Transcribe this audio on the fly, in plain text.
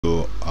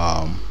So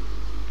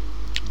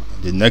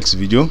the next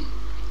video,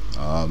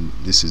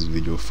 this is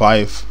video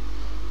 5.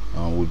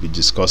 We'll be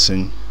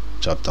discussing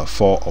chapter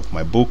 4 of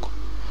my book.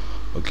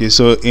 Okay,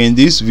 so in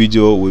this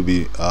video we'll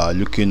be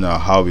looking at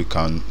how we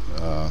can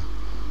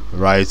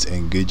write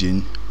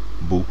engaging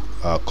book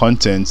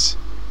content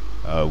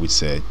with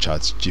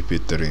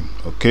ChatGPT-3.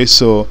 okay,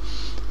 so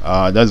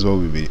that's what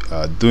we'll be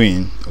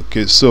doing.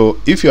 Okay, so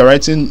if you're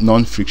writing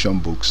non-fiction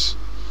books,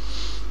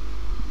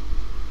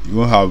 you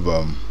won't have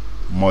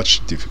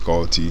much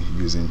difficulty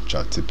using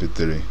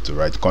ChatGPT-3 to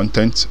write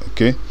content.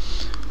 Okay,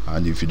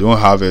 and if you don't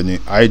have any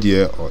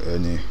idea or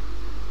any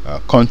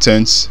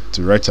content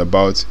to write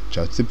about,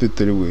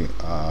 ChatGPT-3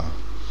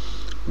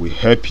 will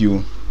help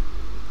you.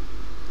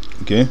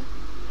 Okay,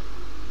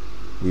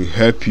 will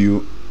help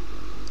you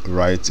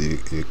write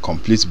a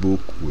complete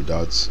book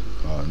without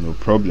no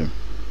problem.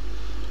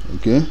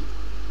 Okay,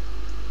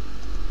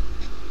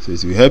 so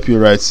it will help you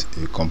write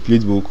a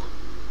complete book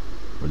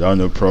without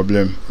no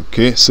problem.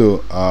 Okay,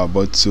 so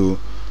but to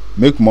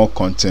make more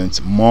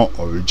content more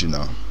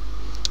original,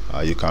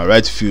 you can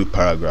write few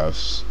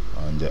paragraphs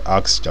and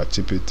ask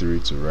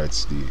ChatGPT-3 to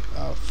write the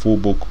full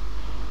book.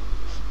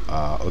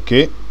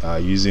 Okay,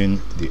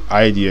 using the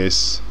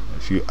ideas, a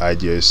few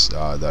ideas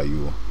that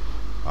you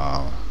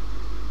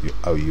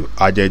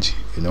added,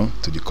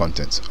 to the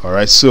content. All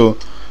right, so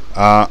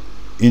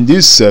in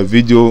this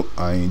video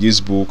and in this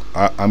book,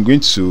 I'm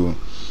going to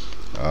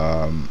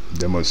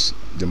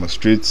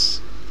demonstrate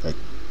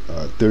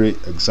 3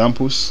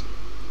 examples.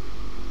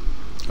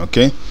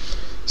 Okay,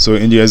 so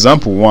in the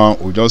example 1,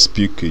 we'll just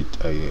pick a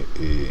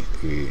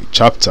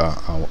chapter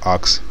and we'll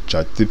ask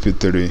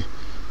ChatGPT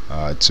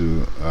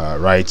to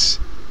write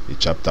a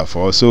chapter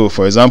for us. So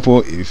for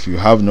example, if you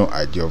have no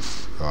idea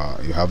of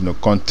you have no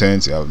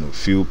content, you have no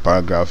few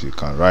paragraphs you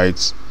can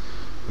write,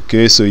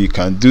 okay, so you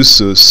can do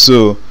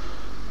so.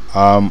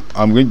 I'm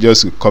going to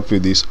just copy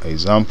this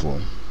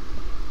example.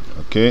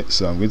 Okay,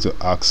 so I'm going to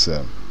ask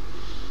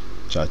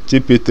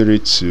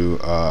ChatGPT-3 to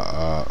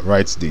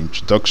write the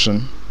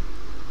introduction.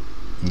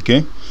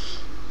 Okay,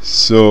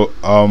 so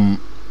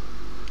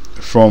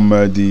from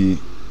the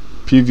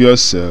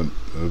previous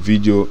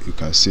video, you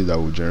can see that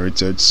we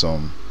generated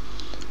some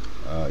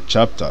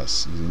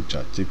chapters using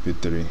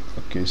ChatGPT-3.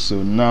 Okay,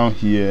 so now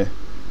here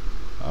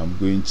I'm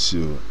going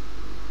to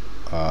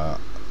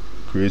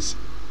create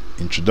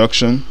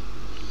introduction.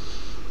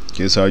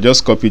 Okay, so I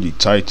just copy the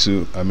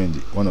title,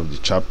 one of the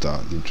chapter,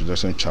 the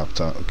introduction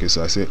chapter. Okay,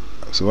 so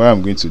so what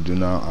I'm going to do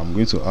now, I'm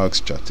going to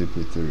ask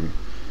ChatGPT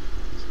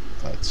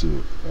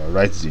to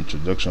write the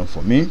introduction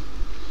for me,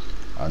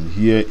 and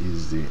here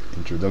is the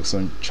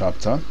introduction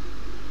chapter.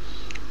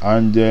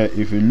 And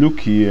if you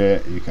look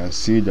here, you can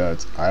see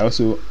that I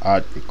also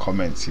add a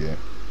comment here.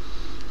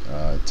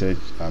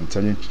 I'm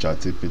telling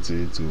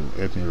ChatGPT to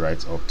help me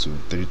write up to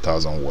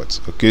 3,000 words.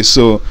 Okay,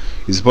 so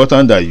it's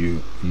important that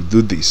you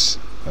do this.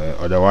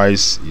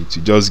 Otherwise it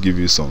will just give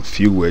you some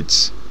few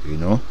words,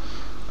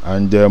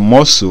 and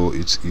more so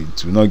it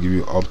will not give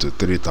you up to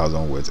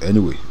 3,000 words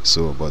anyway.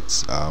 So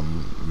but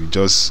we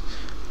just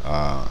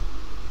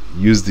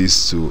use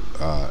this to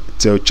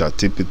tell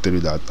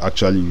ChatGPT that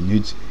actually you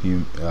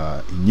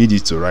need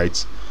it to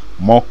write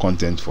more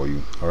content for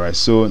you. All right,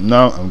 so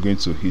now I'm going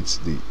to hit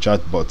the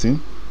chat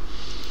button.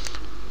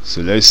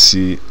 So let's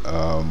see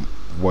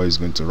what it's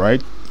going to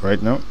write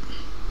right now.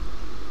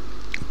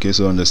 Okay,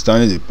 so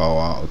understanding the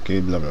power, okay,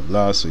 blah blah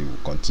blah. So you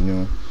will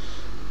continue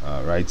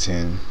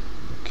writing.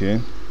 Okay,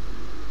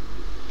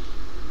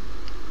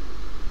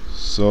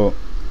 so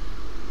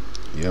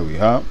here we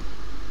are.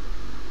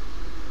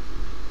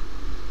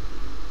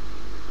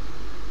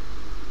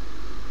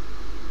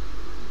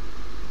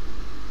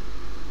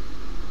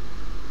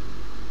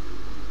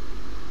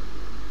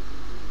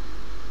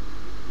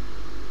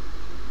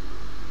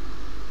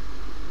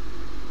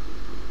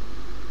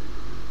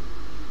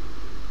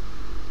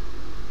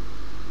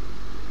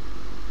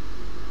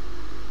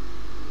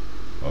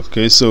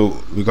 Okay,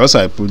 so because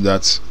I put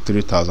that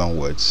 3,000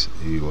 words,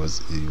 it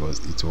was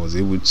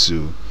able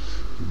to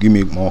give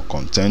me more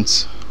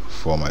content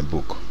for my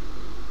book.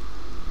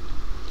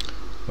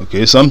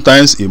 Okay,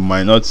 sometimes it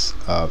might not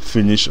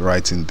finish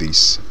writing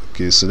this.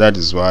 Okay, so that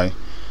is why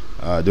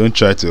don't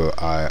try to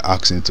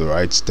ask it to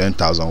write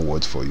 10,000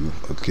 words for you.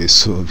 Okay,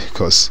 so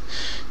because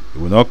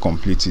it will not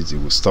complete it, it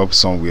will stop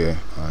somewhere,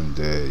 and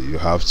you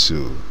have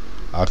to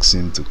ask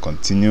him to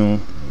continue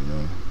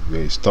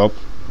where you stop.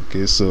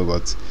 Okay, so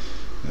but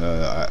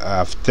I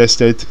have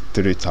tested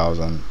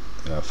 3,000,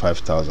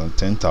 5,000,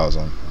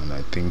 10,000, and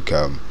I think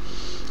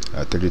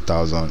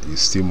 30,000 is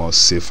still more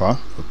safer.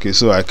 Okay,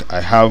 so I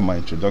have my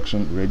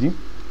introduction ready.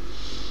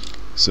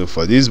 So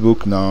for this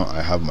book now,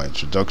 I have my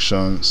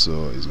introduction,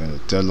 so it's going to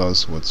tell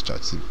us what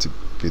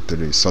ChatGPT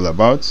is all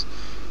about.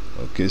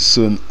 Okay,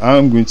 so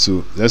I'm going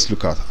to let's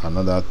look at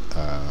another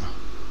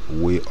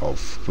way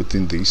of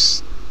putting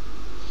this.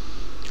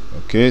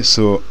 Okay,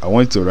 so I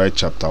want to write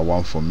chapter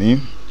 1 for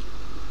me.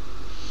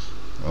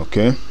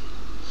 Okay,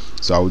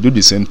 so I will do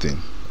the same thing.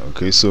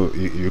 Okay, so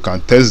you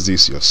can test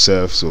this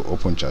yourself. So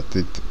open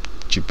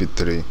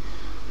ChatGPT-3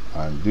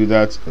 and do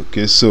that.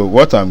 Okay, so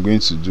what I'm going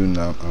to do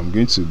now, I'm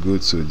going to go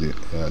to the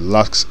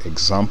last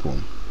example.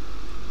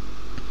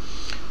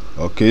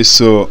 Okay,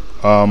 so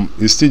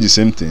it's still the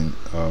same thing,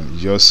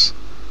 just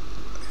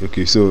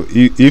okay. So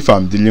if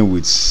I'm dealing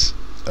with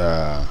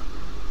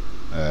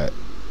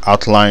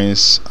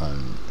outlines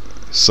and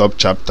sub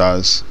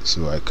chapters,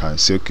 so I can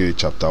say, okay,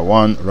 chapter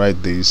 1,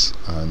 write this,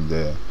 and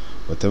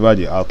whatever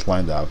the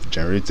outline that I've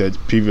generated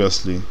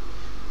previously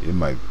in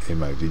my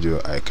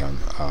video, I can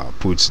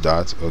put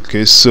that.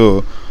 Okay,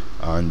 so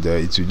and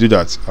it will do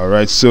that. All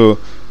right, so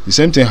the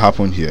same thing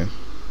happened here.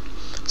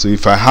 So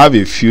if I have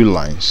a few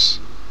lines,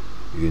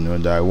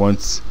 that I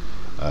want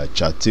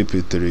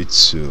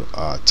ChatGPT-3 to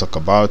talk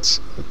about,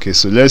 okay,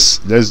 so let's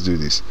do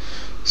this.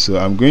 So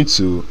I'm going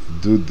to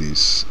do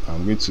this.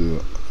 I'm going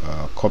to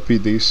copy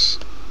this.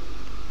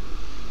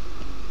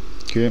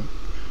 Okay,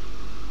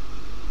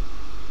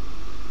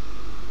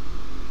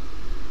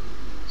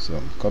 so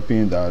I'm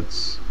copying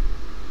that.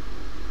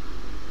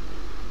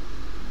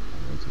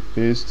 I'm going to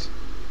paste.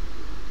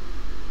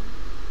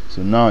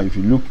 So now if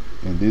you look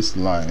in this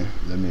line,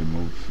 let me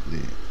move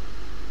the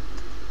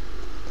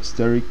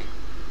asterisk.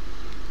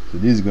 So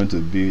this is going to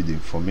be the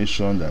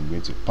information that I'm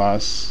going to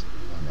pass,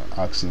 and I'm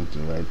asking to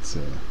write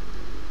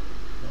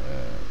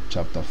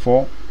chapter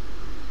 4.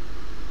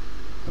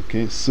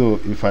 Okay, so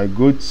if I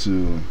go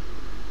to,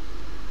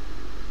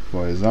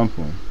 for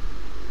example,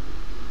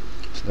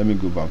 let me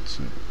go back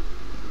to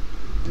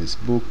this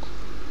book.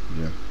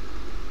 Yeah.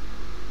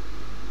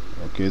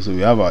 Okay, so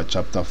we have our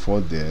chapter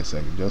 4 there, so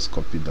I can just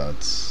copy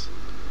that.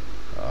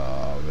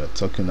 We are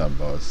talking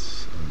about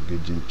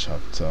engaging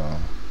chapter.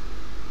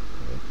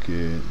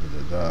 Okay,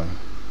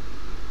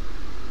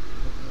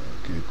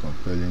 okay,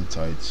 compelling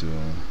title,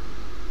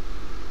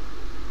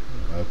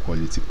 high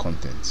quality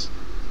content.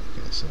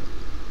 Okay,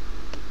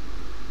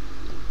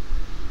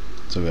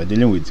 so we are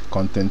dealing with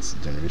content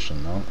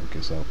generation now.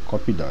 Okay, so I'll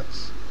copy that.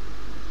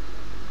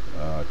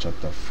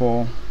 Chapter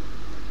 4.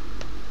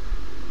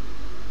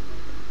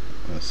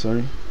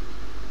 Sorry.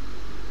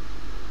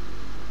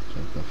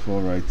 Chapter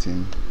 4,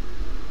 writing,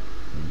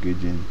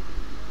 engaging,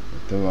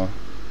 whatever.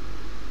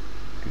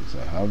 Okay, so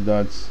I have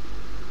that.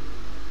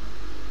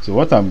 So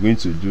what I'm going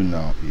to do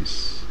now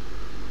is,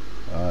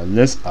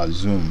 let's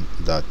assume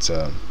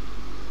that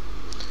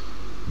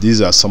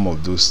these are some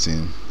of those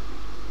things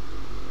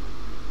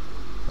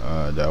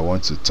that I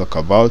want to talk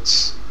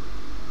about.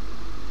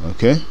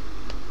 Okay,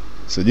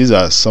 so these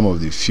are some of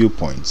the few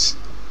points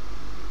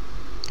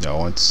that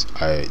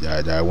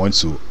I want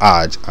to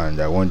add,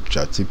 and I want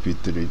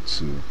ChatGPT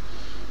to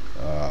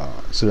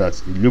so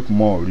that it look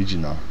more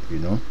original,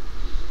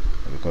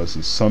 because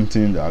it's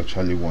something that I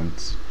actually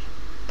want,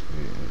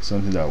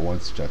 something that I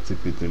want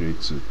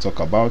ChatGPT to talk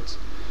about.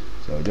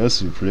 So I'll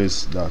just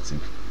replace that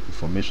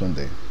information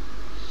there.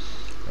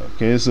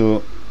 Okay,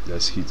 so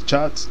let's hit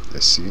chat.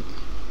 Let's see.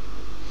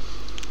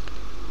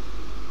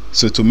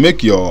 So to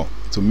make your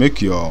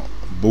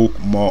book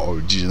more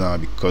original,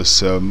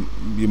 because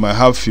you might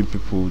have few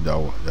people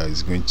that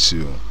is going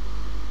to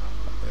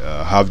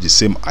have the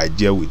same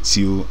idea with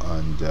you,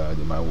 and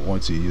they might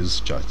want to use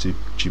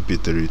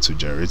ChatGPT to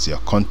generate their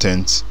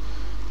content,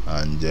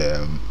 and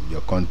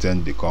your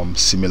content becomes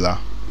similar,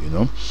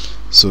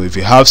 so if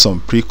you have some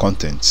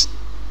pre-content,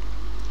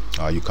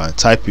 you can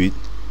type it,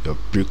 your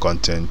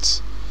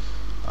pre-content,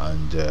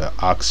 and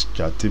ask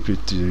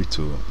ChatGPT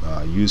to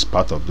use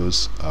part of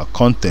those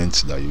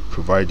content that you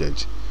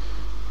provided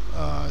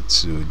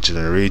to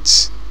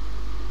generate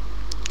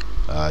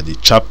the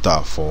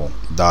chapter for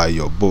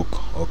your book.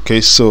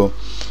 Okay, so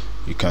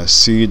you can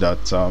see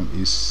that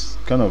it's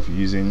kind of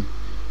using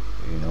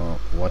the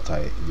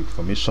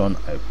information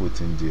I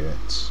put in there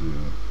to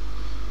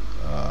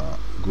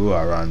go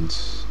around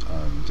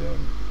and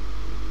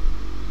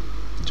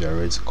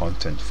generate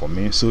content for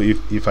me. So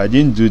if I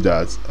didn't do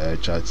that,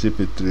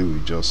 ChatGPT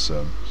will just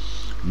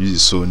use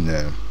its own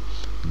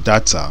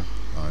data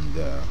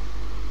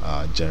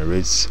and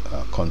generates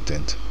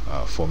content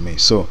for me.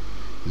 So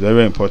it's very,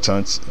 very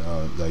important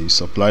that you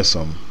supply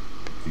some.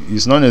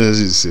 It's not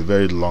necessarily it's a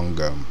very long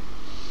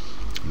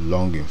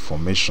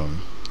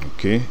information.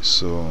 Okay,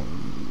 so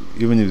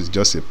even if it's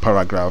just a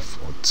paragraph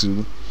or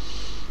two,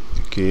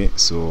 okay,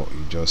 so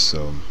you just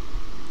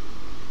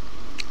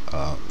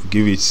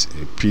give it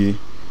a pre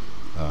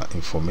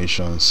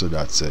information, so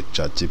that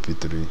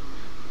ChatGPT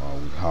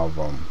will have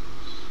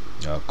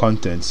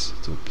content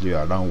to play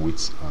around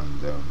with,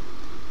 and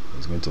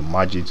it's going to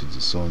merge it with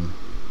its own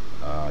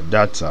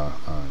data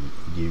and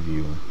give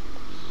you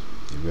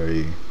a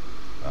very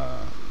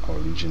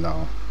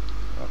original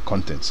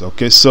content.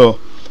 Okay, so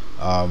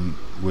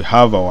we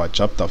have our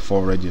chapter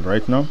 4 ready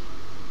right now.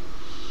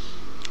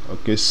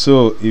 Okay,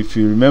 so if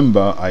you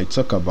remember, I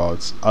talk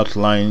about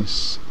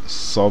outlines,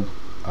 sub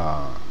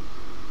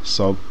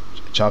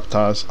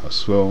chapters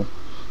as well.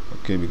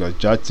 Okay, because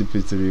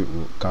ChatGPT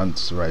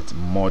can't write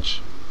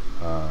much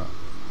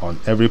on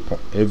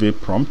every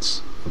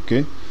prompt.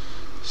 Okay,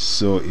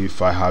 so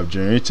if I have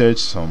generated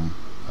some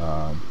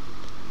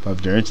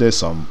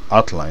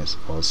outlines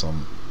or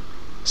some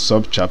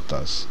sub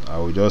chapters, I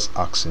will just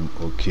ask him,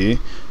 okay,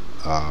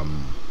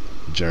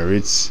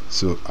 generates.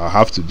 So I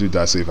have to do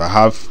that. So if I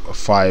have a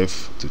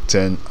 5 to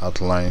 10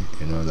 outline,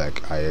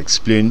 like I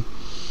explain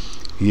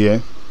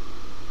here,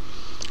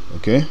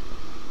 okay,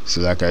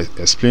 so like I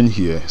explained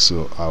here,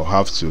 so I'll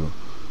have to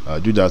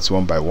do that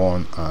one by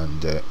one,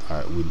 and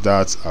with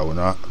that I will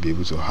not be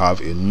able to have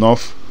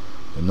enough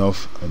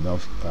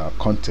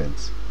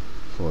content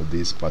for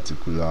this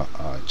particular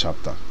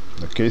chapter.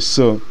 Okay,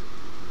 so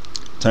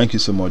thank you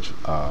so much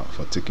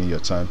for taking your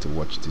time to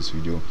watch this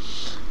video.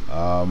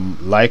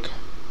 Like,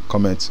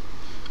 comment,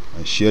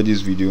 and share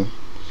this video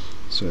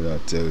so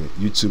that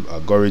YouTube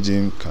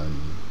algorithm can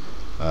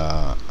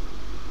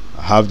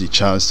have the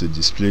chance to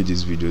display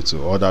this video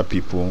to other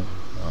people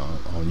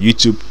on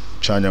YouTube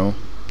channel,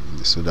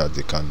 so that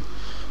they can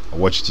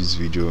watch this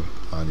video,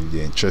 and if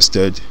they're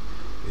interested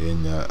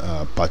in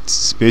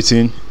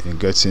participating in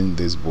getting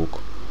this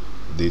book,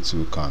 they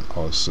too can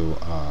also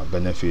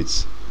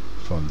benefit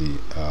from the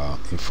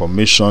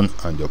information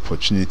and the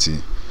opportunity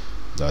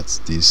that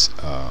this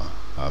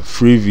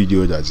free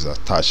video that is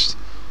attached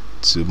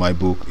to my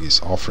book is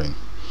offering.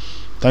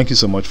 Thank you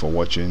so much for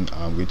watching.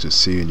 I'm going to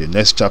see you in the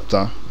next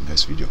chapter,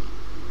 next video.